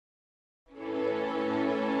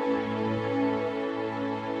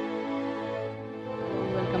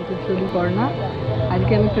Drooly Parna.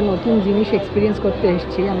 আজকে আমি একটা নতুন জিনিস এক্সপিরিয়েন্স করতে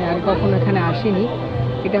এসেছি, আমি আগে কখনো এখানে আসিনি।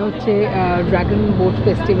 এটা হচ্ছে ড্রাগন বোট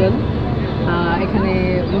ফেস্টিভ্যাল। এখানে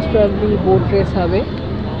মোস্ট প্রবাবলি বোট রেস হবে,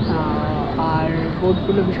 আর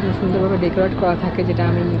বোটগুলো ভীষণ সুন্দরভাবে ডেকোরেট করা থাকে, যেটা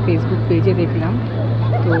আমি ফেসবুক পেজে দেখলাম।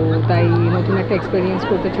 তো তাই নতুন একটা এক্সপিরিয়েন্স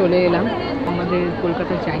করতে চলে এলাম। আমাদের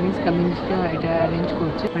কলকাতার চাইনিজ কমিউনিটিটা এটা অ্যারেঞ্জ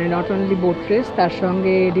করছে, মানে নট অনলি বোট রেস, তার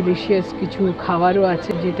সঙ্গে ডিলিশিয়াস কিছু খাবারও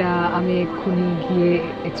আছে, যেটা আমি এক্ষুনি গিয়ে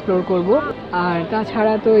এক্সপ্লোর করব। আর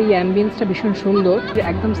তাছাড়া তো এই অ্যাম্বিয়েন্সটা ভীষণ সুন্দর,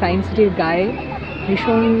 একদম সায়েন্স সিটির গায়ে,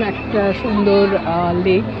 ভীষণ একটা সুন্দর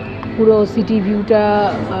লেক, পুরো সিটি ভিউটা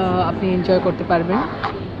আপনি এনজয় করতে পারবেন।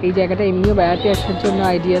 এই জায়গাটা এমনিও বেড়াতে আসার জন্য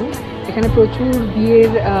আইডিয়াল। এখানে প্রচুর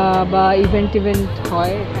বিয়ের বা ইভেন্ট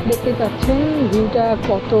হয়। দেখতে পাচ্ছেন ভিউটা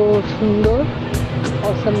কত সুন্দর,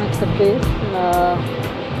 অসাম একটা প্লেস।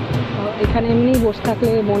 এখানে এমনি বসে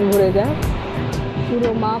থাকলে মন ভরে যায়। পুরো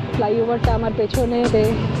মাপ ফ্লাইওভারটা আমার পেছনে,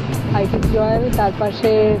 হাইটেক জয়েল, তার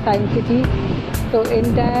পাশে সায়েন্স সিটি। তো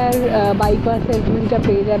এন্টায়ার বাইপাসের ভিউটা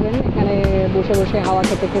পেয়ে যাবেন এখানে বসে বসে হাওয়া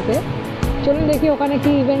খেতে খেতে। চলুন দেখি ওখানে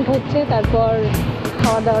কি ইভেন্ট হচ্ছে, তারপর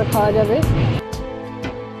খাওয়া যাবে।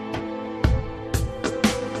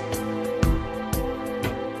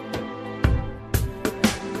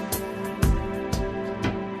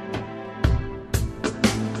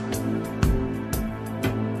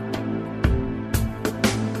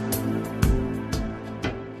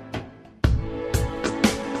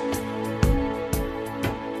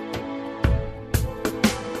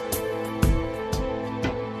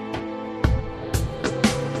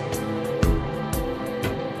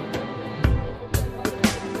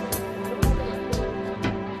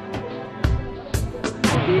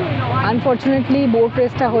 আনফর্চুনেটলি বোট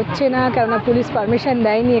রেসটা হচ্ছে না, কেননা পুলিশ পারমিশন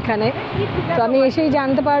দেয়নি এখানে। তো আমি এসেই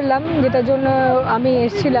জানতে পারলাম, যেটার জন্য আমি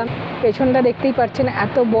এসেছিলাম। পেছনটা দেখতেই পাচ্ছেন,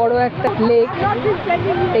 এত বড় একটা লেক,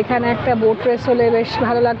 এখানে একটা বোট রেস হলে বেশ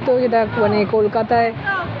ভালো লাগতো, যেটা মানে কলকাতায়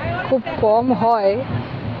খুব কম হয়।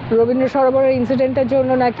 রবীন্দ্র সরোবরের ইনসিডেন্টের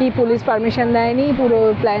জন্য নাকি পুলিশ পারমিশন দেয়নি, পুরো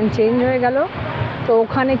প্ল্যান চেঞ্জ হয়ে গেল। তো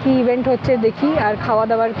ওখানে কি ইভেন্ট হচ্ছে দেখি, আর খাওয়া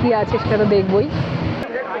দাওয়ার কি আছে সেটা তো দেখবই।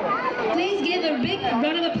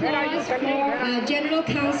 Round of applause for General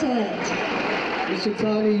Counsel. Mr.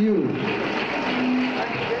 Tani, you.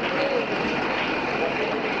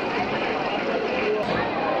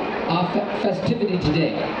 Our festivity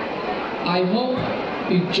today. I hope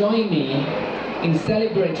you join me in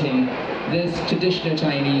celebrating this traditional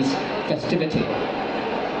Chinese festivity.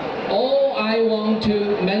 All I want to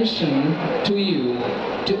mention to you,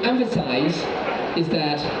 to emphasize, is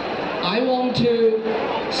that I want to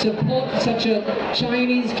support such a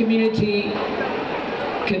Chinese community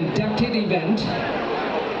conducted event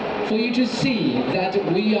for you to see that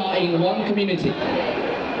we are in one community.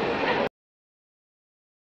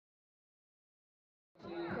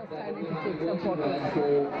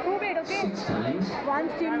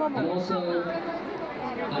 And also,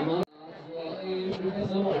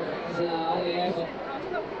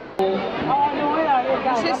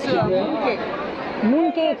 This is mooncake.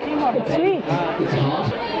 Mooncake. It's sweet. It's hot.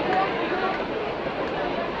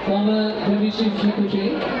 Former British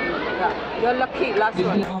Secretary. You're lucky. Last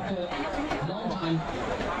one. After a long time,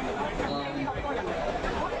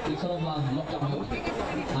 because of lockdown,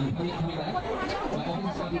 I'm coming back. My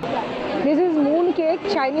office. This is mooncake,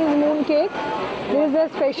 Chinese mooncake. This is a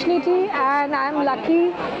specialty, and I'm lucky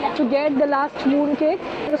to get the last mooncake.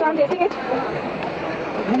 So I'm tasting it.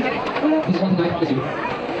 This one nice with you.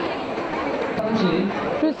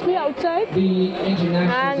 Crispy outside The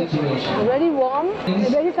international and situation. very warm,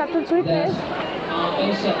 very subtle sweetness.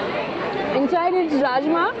 Also, Inside it's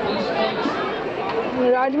rajma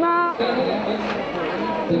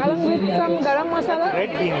along with some garam masala.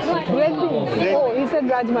 Red beans. Red beans. Oh, he said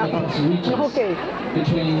rajma. Okay.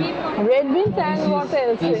 between Red beans and what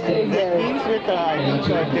else is there? Beans with, I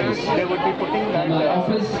think they would be putting that my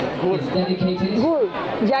office is dedicated Gur,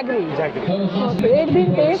 jaggery. wholeheartedly Red bean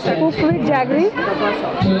paste cooked with jaggery.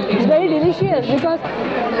 It's very delicious because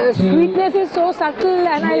sweetness is so subtle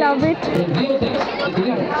and I love it.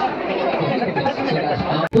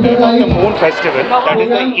 the Moon Festival, that is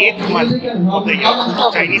the 8th month of the year,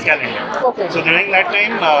 Chinese calendar. Okay. So during that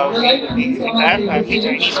time, the entire family,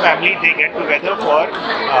 Chinese family, they get together for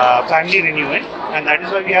family reunion, and that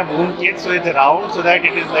is why we have moon cakes. So it's round, so that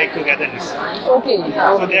it is like togetherness. Okay.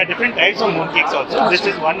 So there are different types of moon cakes also. This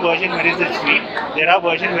is one version where it is sweet. There are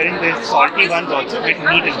versions wherein there is salty ones also with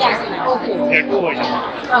meat inside. Okay. There are two versions.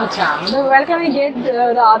 Acha. So where can I get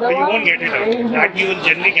the other But you one? won't get it out. That you will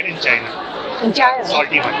generally get in China. In China.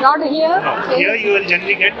 Salty one. Not here? No, here you will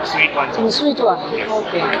generally get sweet ones. The sweet one. Yes.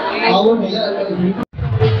 Okay. our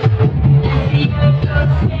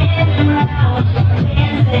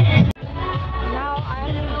Now I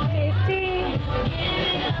am tasting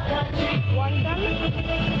wonton.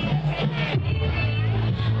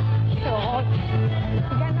 So hot.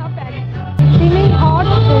 You cannot pack. Steaming hot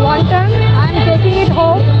wonton. I am taking it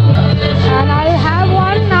home and I'll have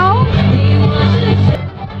one now.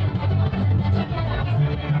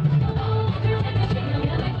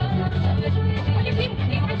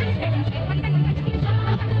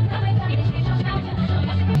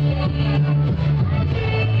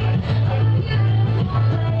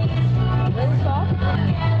 Very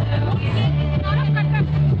soft.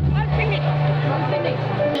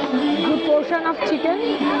 Good portion of chicken.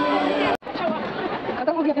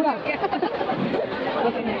 खत्म हो गया पूरा.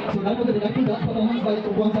 So that was a delightful dance performance by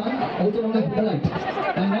Bensound, also known as Delight.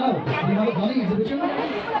 And now we have a funny exhibition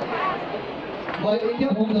by India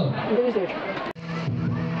Home Zone. This is it.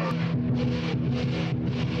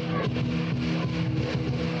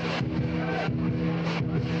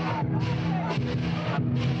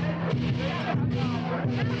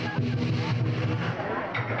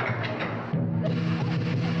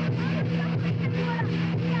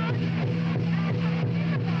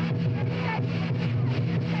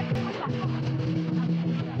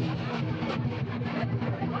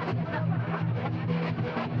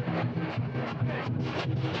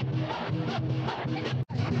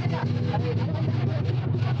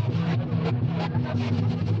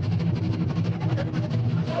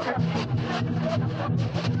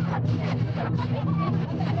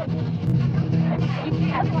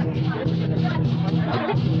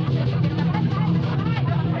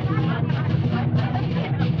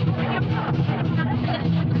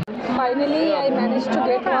 Finally, I managed to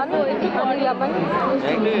get one honey lemon.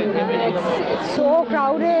 It's so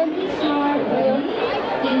crowded.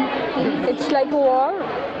 It's like a war.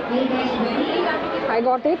 I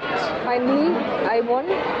got it. Finally, I won.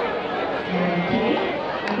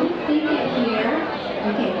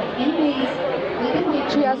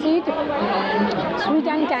 Chia seed, sweet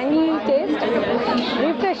and tangy taste,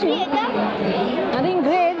 refreshing. Nothing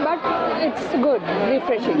great, but it's good,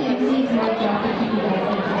 refreshing.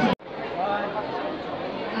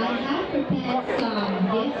 I have prepared some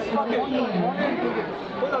gifts for here.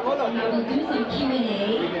 We will do some Q&A,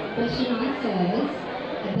 question answers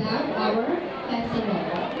about our festival.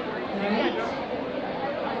 Alright?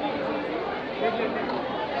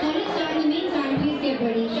 Shining Star, in the meantime, please get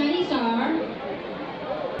ready. Shining Star.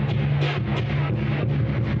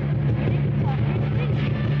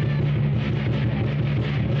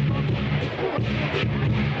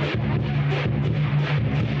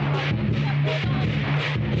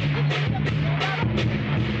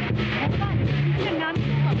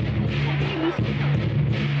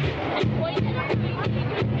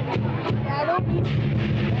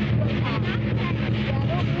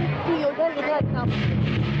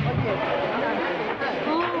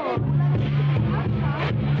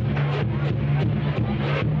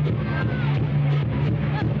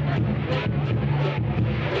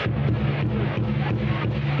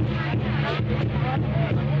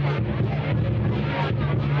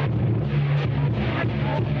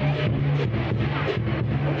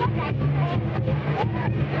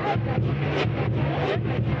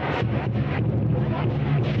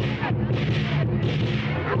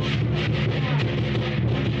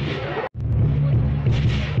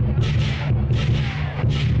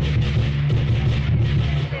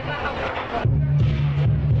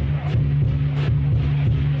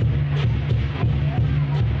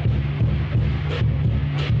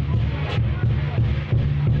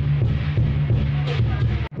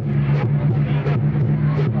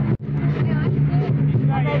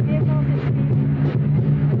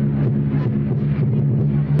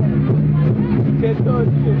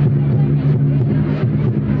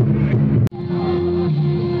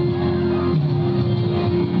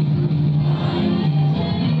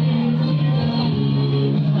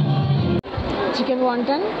 Chicken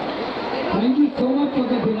wonton. Thank you so much for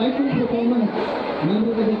the delightful performance,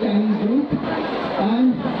 members of the Chinese group,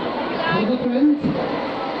 and other friends.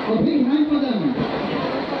 A big hand for them.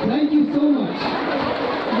 Thank you so much.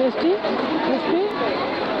 Tasty, crispy.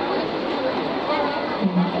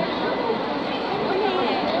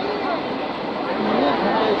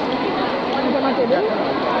 Look at my table.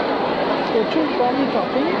 Special from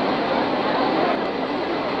topping.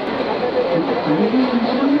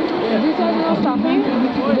 These are no stuffing,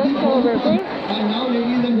 just for wafer. And now,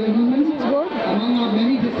 ladies and gentlemen, This is good. among our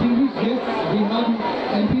many distinguished guests, we have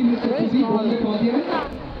MP Mr. Very Sudeep small.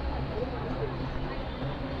 Bandapadia.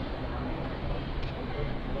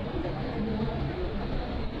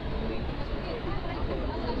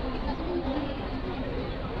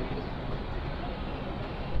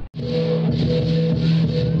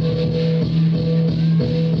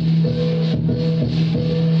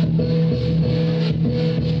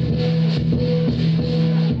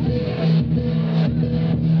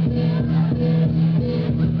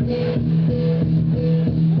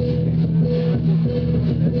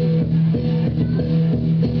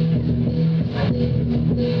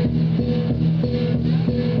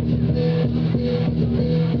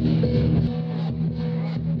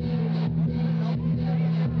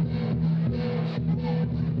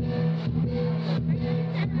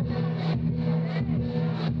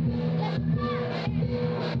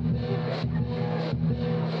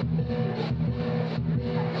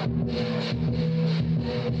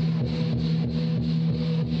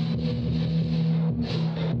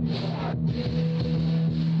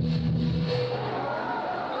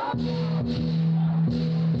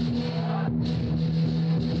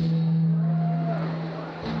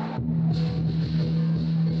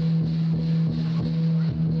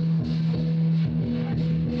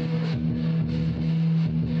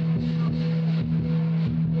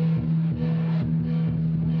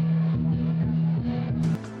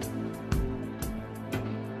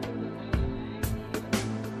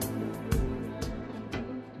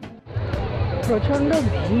 প্রচণ্ড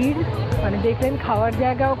ভিড়, মানে দেখলেন খাওয়ার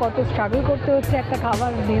জায়গাও কত struggle করতে হচ্ছে একটা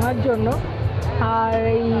খাবার নেওয়ার জন্য। আর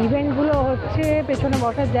এই ইভেন্টগুলো হচ্ছে পেছনে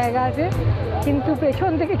বসার জায়গা আছে, কিন্তু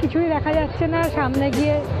পেছন থেকে কিছুই দেখা যাচ্ছে না। সামনে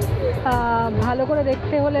গিয়ে ভালো করে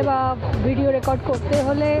দেখতে হলে বা ভিডিও রেকর্ড করতে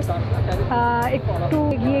হলে একটু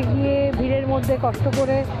এগিয়ে গিয়ে ভিড়ের মধ্যে কষ্ট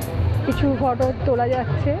করে কিছু ফটো তোলা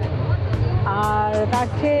যাচ্ছে। আর তার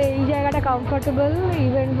চেয়ে এই জায়গাটা কমফোর্টেবল।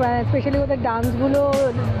 ইভেন্ট স্পেশালি ওদের ডান্সগুলো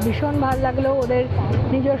ভীষণ ভালো লাগলো, ওদের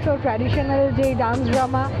নিজস্ব ট্র্যাডিশনাল যে ডান্স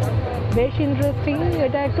ড্রামা বেশ ইন্টারেস্টিং।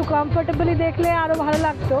 এটা একটু কমফোর্টেবলি দেখলে আরও ভালো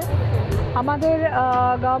লাগতো। আমাদের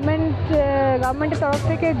গভর্নমেন্টের তরফ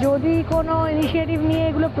থেকে যদি কোনো ইনিশিয়েটিভ নিয়ে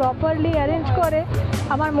এগুলো প্রপারলি অ্যারেঞ্জ করে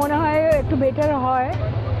আমার মনে হয় একটু বেটার হয়।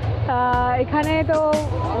 এখানে তো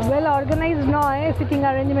ওয়েল অর্গানাইজড নয় সিটিং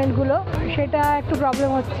অ্যারেঞ্জমেন্টগুলো, সেটা একটু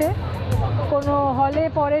প্রবলেম হচ্ছে। কোনো হলে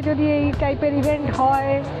পরে যদি এই টাইপের ইভেন্ট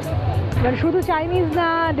হয়, মানে শুধু চাইনিজ না,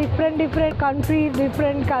 ডিফারেন্ট কান্ট্রি,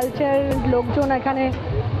 ডিফারেন্ট কালচার লোকজন এখানে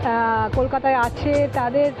কলকাতায় আছে,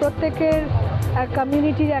 তাদের প্রত্যেকের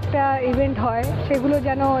কমিউনিটির একটা ইভেন্ট হয়, সেগুলো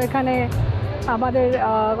যেন এখানে আমাদের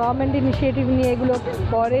গভর্নমেন্ট ইনিশিয়েটিভ নিয়ে এগুলো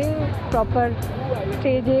করে প্রপার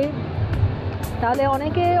স্টেজে, তাহলে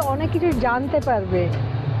অনেক কিছু জানতে পারবে।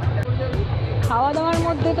 খাওয়া দাওয়ার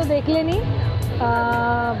মধ্যে তো দেখলেনই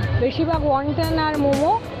বেশিরভাগ ওয়ান্টন আর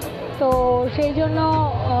মোমো, তো সেই জন্য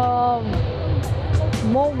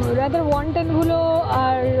রাদার ওয়ান্টনগুলো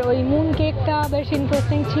আর ওই মুন কেকটা বেশ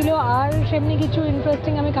ইন্টারেস্টিং ছিল। আর সেমনি কিছু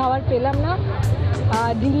ইন্টারেস্টিং আমি খাবার পেলাম না।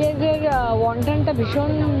 ডিলেজের ওয়ান্টনটা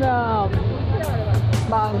ভীষণ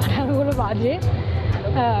বানানোগুলো বাজে,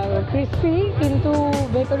 ক্রিস্পি, কিন্তু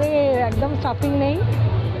ভেতরে একদম স্টাফিং নেই।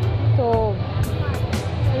 তো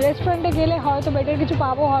রেস্টুরেন্টে গেলে হয়তো বেটার কিছু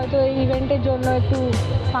পাবো, হয়তো এই ইভেন্টের জন্য একটু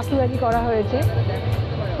ফাঁকিবাজি করা হয়েছে।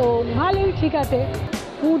 তো ভালোই, ঠিক আছে।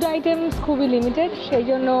 ফুড আইটেমস খুবই লিমিটেড, সেই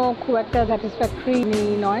জন্য খুব একটা স্যাটিসফ্যাক্টরি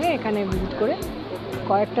নয় এখানে ভিজিট করে।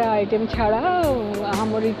 কয়েকটা আইটেম ছাড়া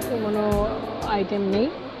আহামরি কোনো আইটেম নেই,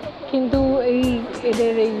 কিন্তু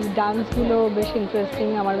এদের এই ডান্সগুলো বেশ ইন্টারেস্টিং,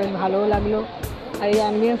 আমার বেশ ভালোও লাগলো। আর এই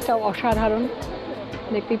অ্যাম্বিয়েন্সটাও অসাধারণ,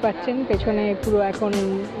 দেখতেই পাচ্ছেন পেছনে পুরো এখন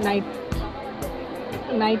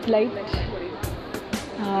নাইট লাইট।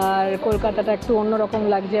 আর কলকাতাটা একটু অন্যরকম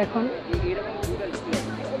লাগছে এখন।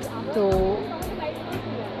 তো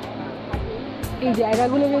এই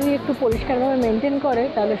জায়গাগুলো যদি একটু পরিষ্কারভাবে মেনটেন করে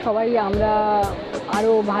তাহলে সবাই আমরা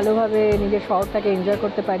আরও ভালোভাবে নিজের শহরটাকে এনজয়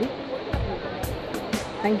করতে পারি।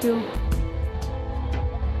 Thank you.